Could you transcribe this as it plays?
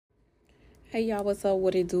Hey y'all, what's up?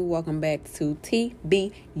 What it do? Welcome back to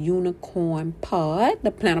TB Unicorn Pod,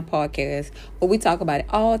 the Planner Podcast, where we talk about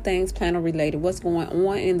all things planner related, what's going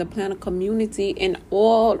on in the planner community and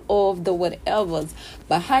all of the whatevers.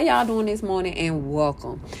 But how y'all doing this morning? And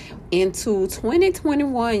welcome into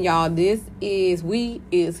 2021, y'all. We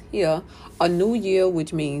is here, a new year,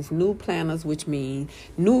 which means new planners, which means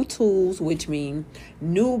new tools, which means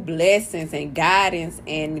new blessings and guidance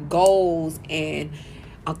and goals and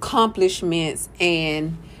accomplishments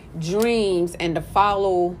and dreams, and to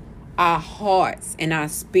follow our hearts and our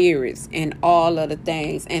spirits and all of the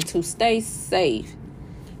things, and to stay safe.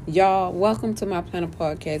 Y'all, welcome to my Planner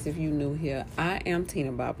Podcast. If you new here, I am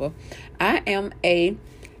Tina Baba. I am a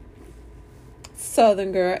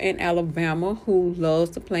Southern girl in Alabama who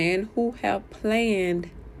loves to plan, who have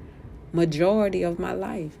planned majority of my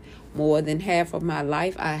life. More than half of my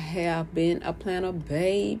life, I have been a planner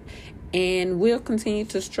babe, and we'll continue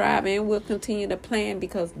to strive and we'll continue to plan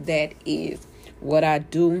because that is what I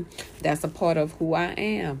do. That's a part of who I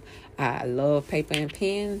am. I love paper and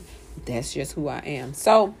pen. That's just who I am.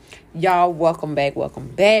 So, y'all, welcome back.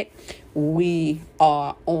 We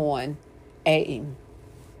are on a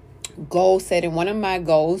goal setting. One of my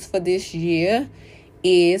goals for this year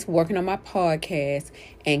is working on my podcast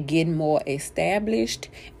and getting more established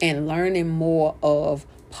and learning more of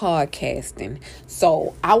podcasting.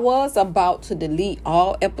 So I was about to delete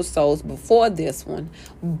all episodes before this one,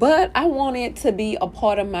 but I want it to be a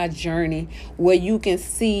part of my journey where you can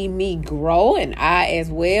see me grow, and I as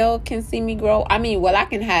well can see me grow. I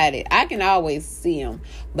can hide it. I can always see them,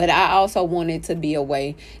 but I also want it to be a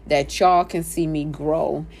way that y'all can see me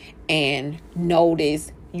grow and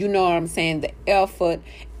notice, you know what I'm saying, the effort,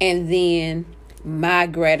 and then my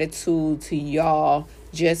gratitude to y'all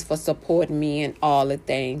just for supporting me in all the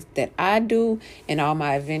things that I do and all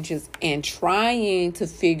my adventures and trying to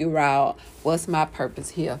figure out what's my purpose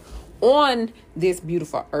here on this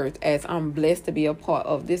beautiful earth, as I'm blessed to be a part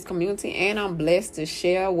of this community, and I'm blessed to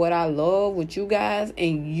share what I love with you guys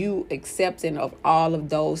and you accepting of all of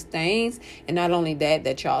those things. And not only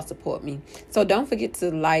that y'all support me. So don't forget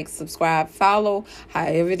to like, subscribe, follow,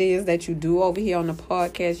 however it is that you do over here on the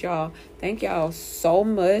podcast, y'all. Thank y'all so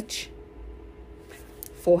much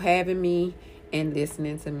for having me and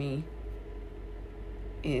listening to me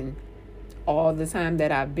in all the time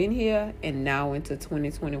that I've been here and now into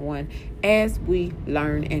 2021 as we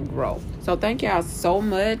learn and grow. So thank y'all so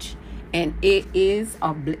much. And it is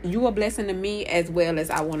you a blessing to me as well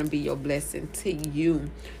as I want to be your blessing to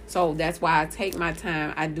you. So that's why I take my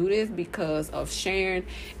time. I do this because of sharing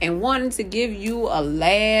and wanting to give you a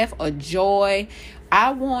laugh, a joy.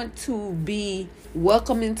 I want to be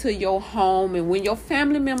welcome into your home, and when your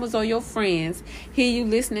family members or your friends hear you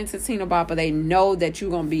listening to Tina Baba, they know that you're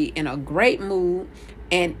going to be in a great mood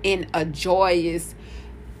and in a joyous,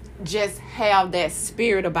 just have that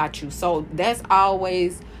spirit about you. So that's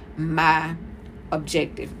always my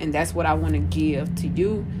objective, and that's what I want to give to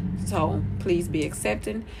you. So please be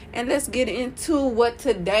accepting, and let's get into what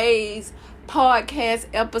today's podcast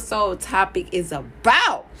episode topic is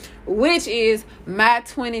about, which is my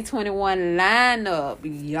 2021 lineup,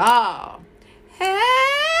 y'all.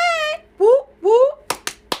 Hey, whoop whoop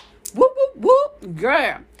whoop whoop whoop,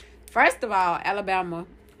 girl. First of all, Alabama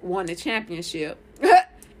won the championship.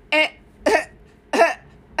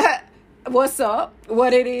 What's up?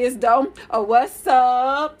 What it is, though? What's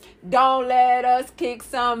up? Don't let us kick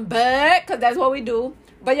some butt, because that's what we do.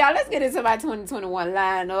 But y'all, let's get into my 2021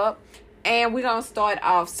 lineup. And we're going to start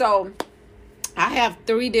off. So, I have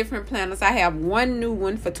 3 different planners. I have one new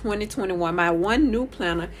one for 2021. My one new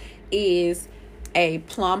planner is a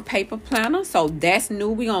plum paper planner. So, that's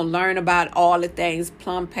new. We're going to learn about all the things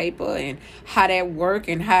plum paper and how that works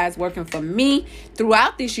and how it's working for me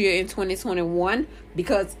throughout this year in 2021,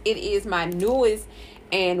 because it is my newest.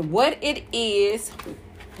 And what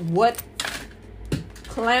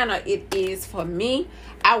planner it is for me,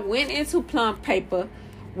 I went into plum paper.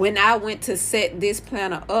 When I went to set this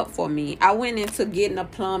planner up for me, I went into getting a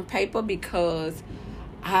plum paper because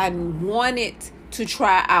I wanted to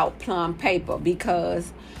try out plum paper,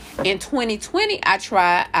 because in 2020, I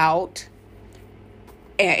tried out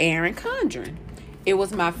Erin Condren. It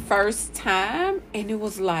was my first time, and it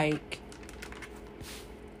was like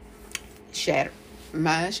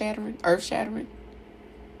mind-shattering, earth-shattering,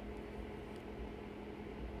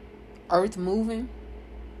 earth-moving.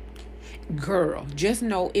 Girl, just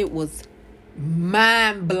know it was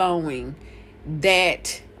mind-blowing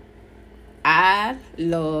that I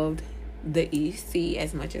loved the EC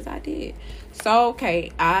as much as I did. So,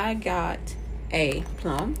 okay, I got a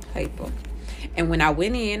plum paper. And when I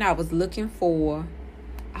went in, I was looking for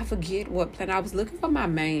I forget what planner. I was looking for my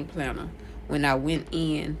main planner when I went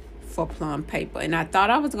in for Plum Paper, and I thought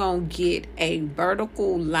I was gonna get a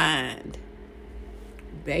vertical lined.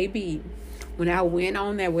 Baby, when I went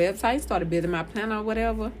on that website, started building my planner or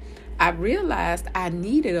whatever, I realized I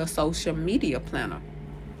needed a social media planner.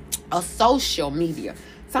 A social media.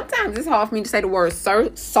 Sometimes it's hard for me to say the word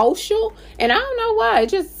social, and I don't know why. It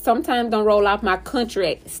just sometimes don't roll off my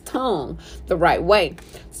country's tongue the right way.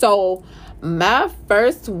 So my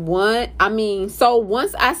first one, so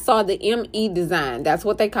once I saw the ME design, that's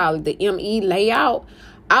what they call it, the ME layout,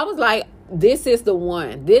 I was like, this is the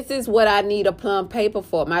one. This is what I need a Plum Paper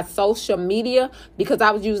for, my social media, because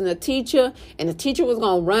I was using a teacher, and the teacher was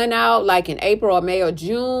going to run out like in April or May or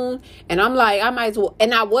June. And I'm like, I might as well.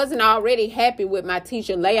 And I wasn't already happy with my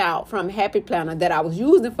teacher layout from Happy Planner that I was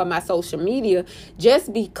using for my social media,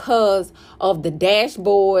 just because of the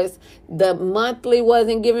dashboards. The monthly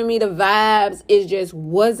wasn't giving me the vibes. It just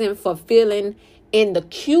wasn't fulfilling in the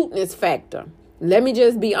cuteness factor. Let me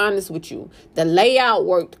just be honest with you. The layout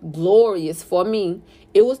worked glorious for me.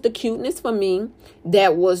 It was the cuteness for me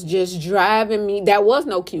that was just driving me. That was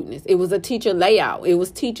no cuteness. It was a teacher layout. It was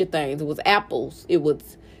teacher things. It was apples. It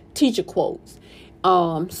was teacher quotes.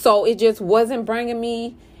 So it just wasn't bringing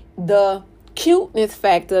me the cuteness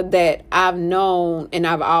factor that I've known and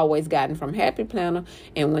I've always gotten from Happy Planner.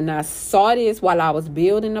 And when I saw this while I was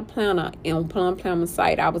building a planner on Plum Planner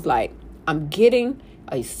site, I was like, I'm getting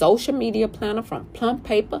a social media planner from Plum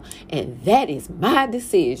Paper, and that is my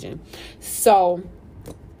decision. So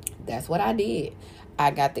that's what I did.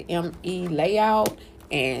 I got the ME layout,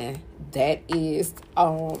 and that is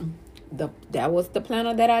that was the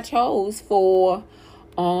planner that I chose for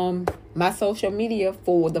my social media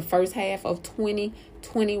for the first half of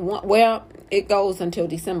 2021. Well, it goes until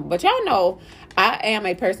December, but y'all know I am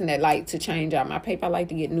a person that like to change out my paper. I like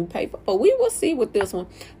to get new paper, but we will see with this one.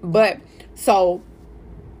 But so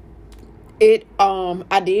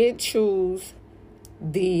I did choose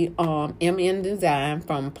the MN design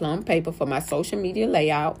from Plum Paper for my social media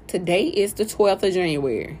layout. Today is the 12th of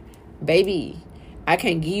January. Baby, I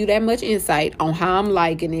can't give you that much insight on how I'm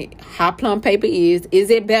liking it, how Plum Paper is. Is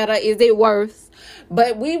it better? Is it worse?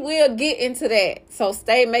 But we will get into that. So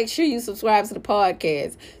make sure you subscribe to the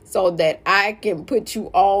podcast so that I can put you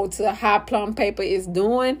on to how Plum Paper is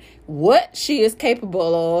doing, what she is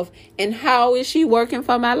capable of, and how is she working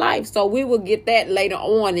for my life. So we will get that later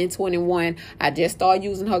on in 21. I just started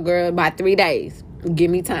using her, girl, about 3 days.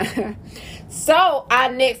 Give me time. So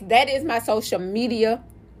that is my social media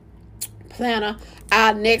planner.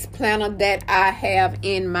 Our next planner that I have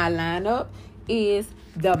in my lineup is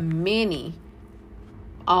the mini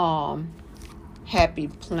Happy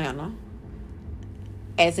Planner,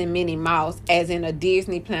 as in Minnie Mouse, as in a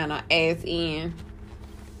Disney planner, as in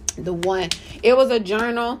the one. It was a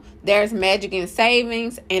journal. There's magic in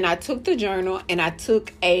savings, and I took the journal and I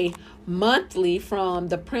took a monthly from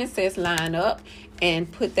the Princess lineup and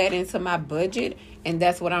put that into my budget, and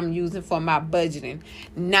that's what I'm using for my budgeting.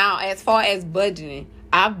 Now, as far as budgeting,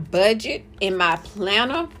 I budget in my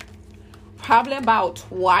planner probably about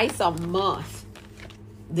twice a month.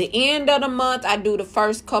 The end of the month, I do the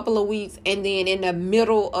first couple of weeks, and then in the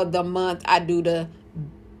middle of the month, I do the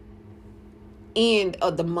end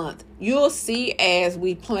of the month. You'll see as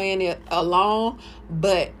we plan it along,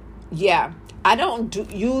 but yeah, I don't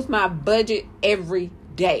use my budget every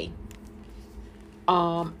day.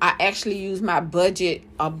 I actually use my budget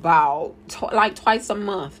about like twice a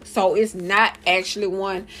month, so it's not actually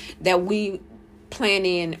one that we plan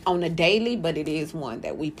in on a daily, but it is one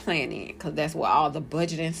that we plan in because that's where all the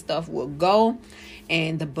budgeting stuff will go,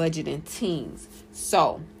 and the budgeting teams.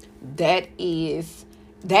 So that is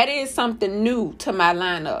something new to my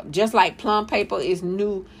lineup, just like Plum Paper is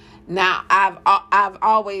new. Now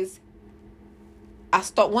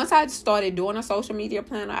once I started doing a social media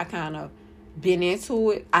planner, I kind of been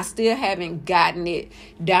into it. I still haven't gotten it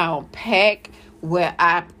down packed where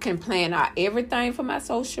I can plan out everything for my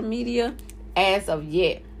social media as of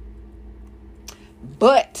yet,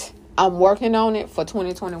 but I'm working on it for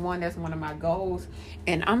 2021. That's one of my goals,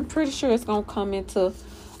 and I'm pretty sure it's gonna come into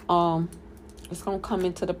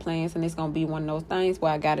the plans, and it's gonna be one of those things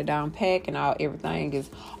where I got it down packed and everything is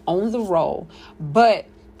on the roll. But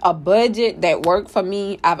a budget that worked for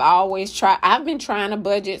me, I've been trying a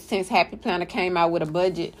budget since Happy Planner came out with a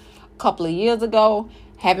budget a couple of years ago.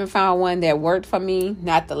 Haven't found one that worked for me,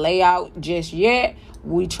 not the layout just yet.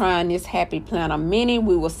 We trying this Happy Planner Mini.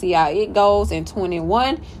 We will see how it goes in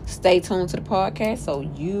 21. Stay tuned to the podcast so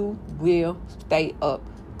you will stay up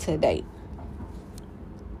to date.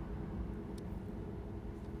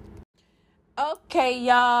 Okay. Okay,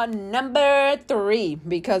 y'all, number 3,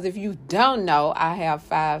 because if you don't know, I have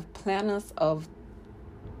 5 planners for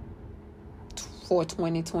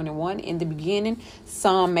 2021 in the beginning.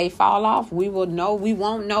 Some may fall off. We won't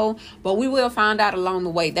know, but we will find out along the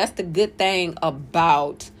way. That's the good thing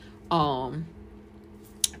about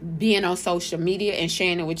being on social media and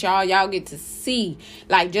sharing it with y'all. Y'all get to see,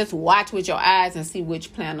 like, just watch with your eyes and see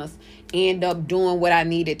which planners end up doing what I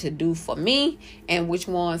needed to do for me and which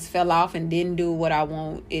ones fell off and didn't do what I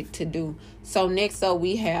want it to do. So next up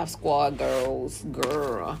we have Squad Goals.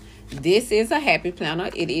 Girl, this is a happy planner.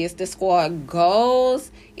 It is the Squad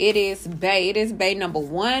Goals. It is Bay number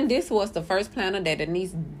 1. This was the first planner that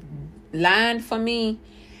Denise lined for me,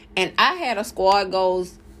 and I had a Squad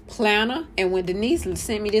Goals planner, and when Denise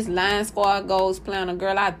sent me this Line Squad Goals planner,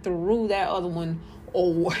 girl, I threw that other one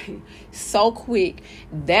away so quick.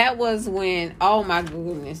 That was when, oh my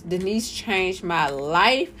goodness, Denise changed my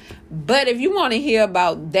life. But if you want to hear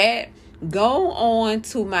about that, go on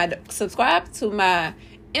to subscribe to my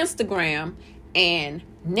Instagram, and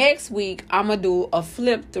next week I'm gonna do a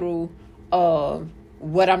flip through of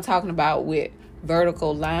what I'm talking about with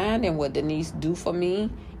vertical line and what Denise do for me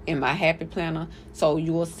in my happy planner. So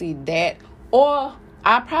you will see that, or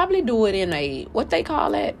I'll probably do it in a, what they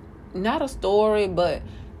call it, not a story, but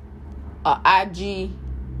a IG,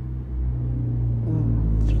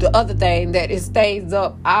 the other thing that it stays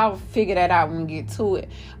up. I'll figure that out when we get to it.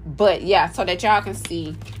 But yeah, so that y'all can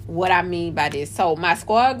see what I mean by this. So my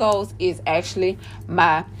Squad Goals is actually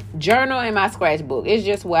my journal and my scratchbook. It's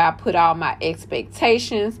just where I put all my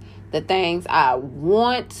expectations, the things I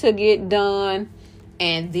want to get done,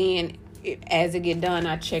 and then as it get done,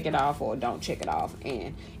 I check it off or don't check it off.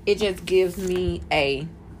 And it just gives me a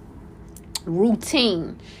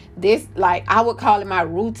routine. This, like, I would call it my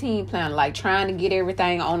routine plan, like trying to get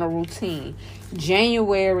everything on a routine.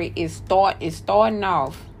 January is starting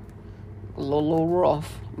off a little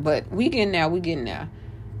rough, but we getting there.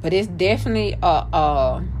 But it's definitely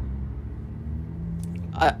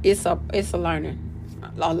it's a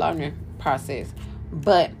learning process.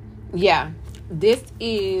 But yeah, this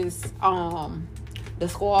is the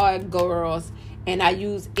Squad Girls, and I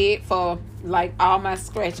use it for like all my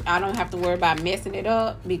scratch. I don't have to worry about messing it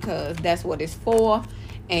up because that's what it's for.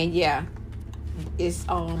 And yeah, it's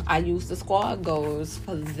I use the Squad Goals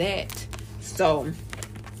for that. So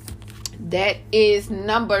that is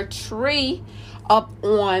number 3 up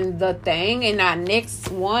on the thing. And our next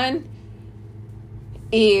one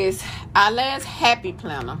is our last happy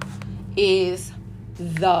planner is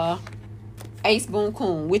the Ace Boon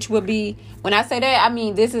Coon, which will be, when I say that, I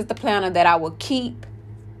mean this is the planner that I will keep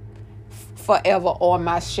forever on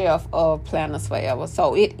my shelf of planners forever.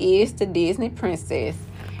 So it is the Disney Princess,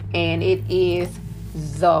 and it is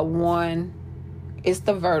the one, it's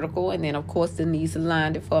the vertical, and then of course Denise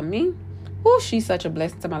lined it for me. Oh, she's such a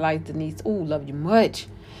blessing to my life, Denise. Oh, love you much.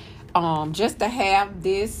 Just to have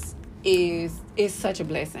this is such a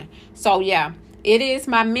blessing. So yeah, it is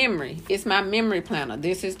my memory. It's my memory planner.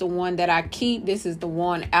 This is the one that I keep. This is the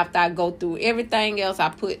one after I go through everything else, I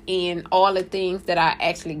put in all the things that I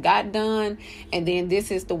actually got done. And then this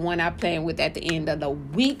is the one I plan with at the end of the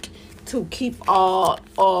week to keep all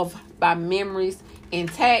of my memories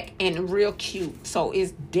intact and real cute. So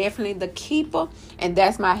it's definitely the keeper. And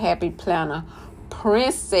that's my happy planner,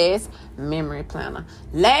 Princess Memory Planner.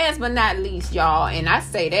 Last but not least, y'all, and I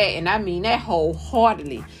say that and I mean that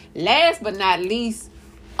wholeheartedly, last but not least,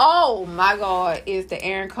 oh my God, is the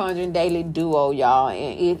Erin Condren Daily Duo, y'all.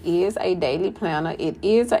 And it is a daily planner. It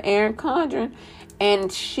is an Erin Condren,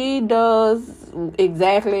 and she does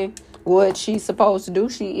exactly what she's supposed to do.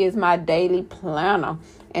 She is my daily planner,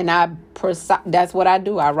 and that's what I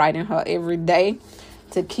do. I write in her every day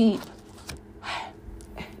to keep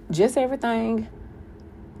just everything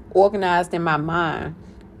organized in my mind.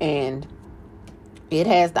 And it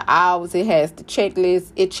has the hours, it has the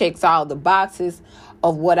checklist, it checks all the boxes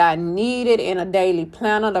of what I needed in a daily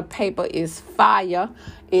planner. The paper is fire.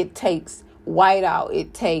 It takes whiteout,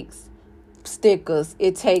 it takes stickers,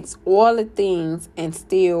 it takes all the things and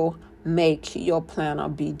still make your planner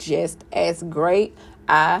be just as great.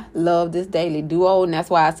 I love this Daily Duo, and that's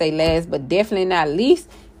why I say last but definitely not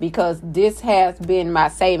least, because this has been my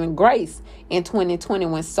saving grace in 2020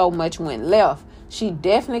 when so much went left. She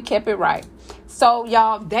definitely kept it right. So,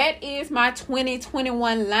 y'all, that is my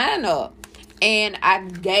 2021 lineup. And I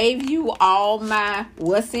gave you all my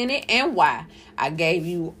what's in it and why. I gave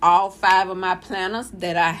you all 5 of my planners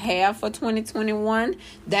that I have for 2021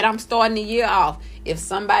 that I'm starting the year off. If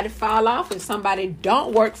somebody fall off, if somebody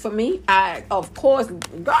don't work for me, I, of course,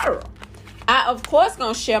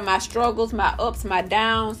 gonna share my struggles, my ups, my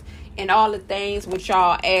downs, and all the things with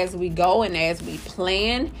y'all as we go and as we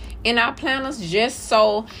plan in our planners, just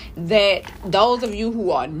so that those of you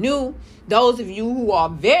who are new, those of you who are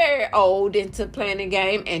very old into planning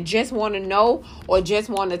game and just want to know or just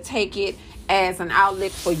want to take it as an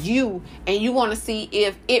outlet for you, and you want to see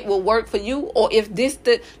if it will work for you, or if this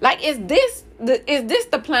is this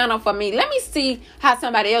the planner for me? Let me see how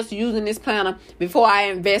somebody else using this planner before I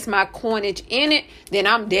invest my coinage in it. Then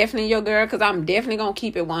I'm definitely your girl, because I'm definitely gonna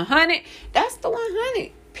keep it 100. That's the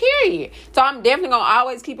 100. Period. So I'm definitely going to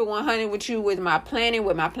always keep it 100 with you, with my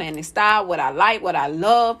planning style, what I like, what I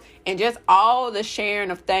love, and just all the sharing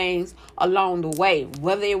of things along the way.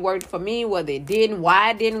 Whether it worked for me, whether it didn't,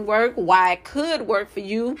 why it didn't work, why it could work for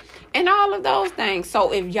you, and all of those things.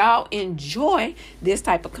 So if y'all enjoy this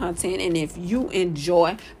type of content, and if you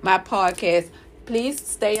enjoy my podcast, please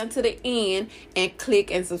stay until the end and click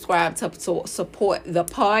and subscribe to support the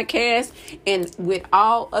podcast. And with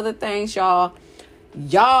all other things, y'all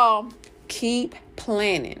keep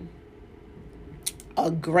planning a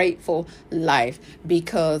grateful life,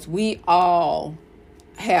 because we all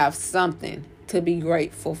have something to be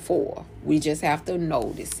grateful for. We just have to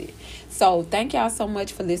notice it. So thank y'all so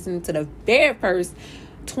much for listening to the very first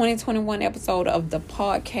 2021 episode of the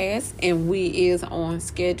podcast, and we is on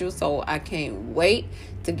schedule, so I can't wait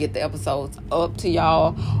to get the episodes up to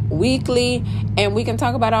y'all weekly, and we can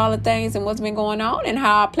talk about all the things and what's been going on and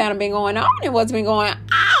how our plan been going on and what's been going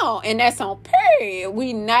on, and that's on period.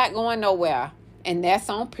 We not going nowhere, and that's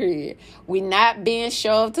on period. We not being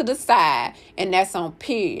shoved to the side, and that's on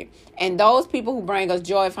period. And those people who bring us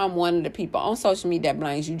joy, if I'm one of the people on social media that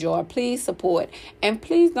brings you joy, please support. And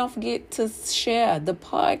please don't forget to share the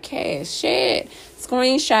podcast. Share it.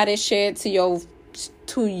 Screenshot it. Share it to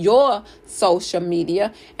your social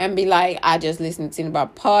media. And be like, I just listened to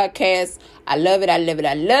about podcasts. I love it. I love it.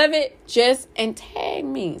 I love it. And tag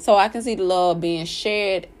me so I can see the love being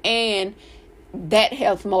shared, and that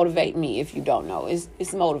helps motivate me. If you don't know,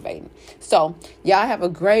 it's motivating. So y'all have a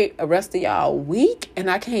great rest of y'all week, and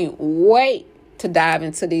I can't wait to dive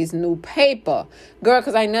into these new paper, girl,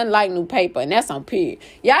 because ain't nothing like new paper, and that's on period.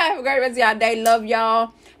 Y'all have a great rest of y'all day. Love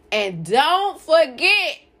y'all, and don't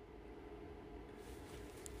forget,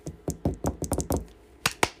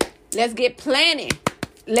 let's get planning.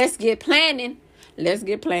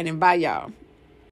 Bye, y'all.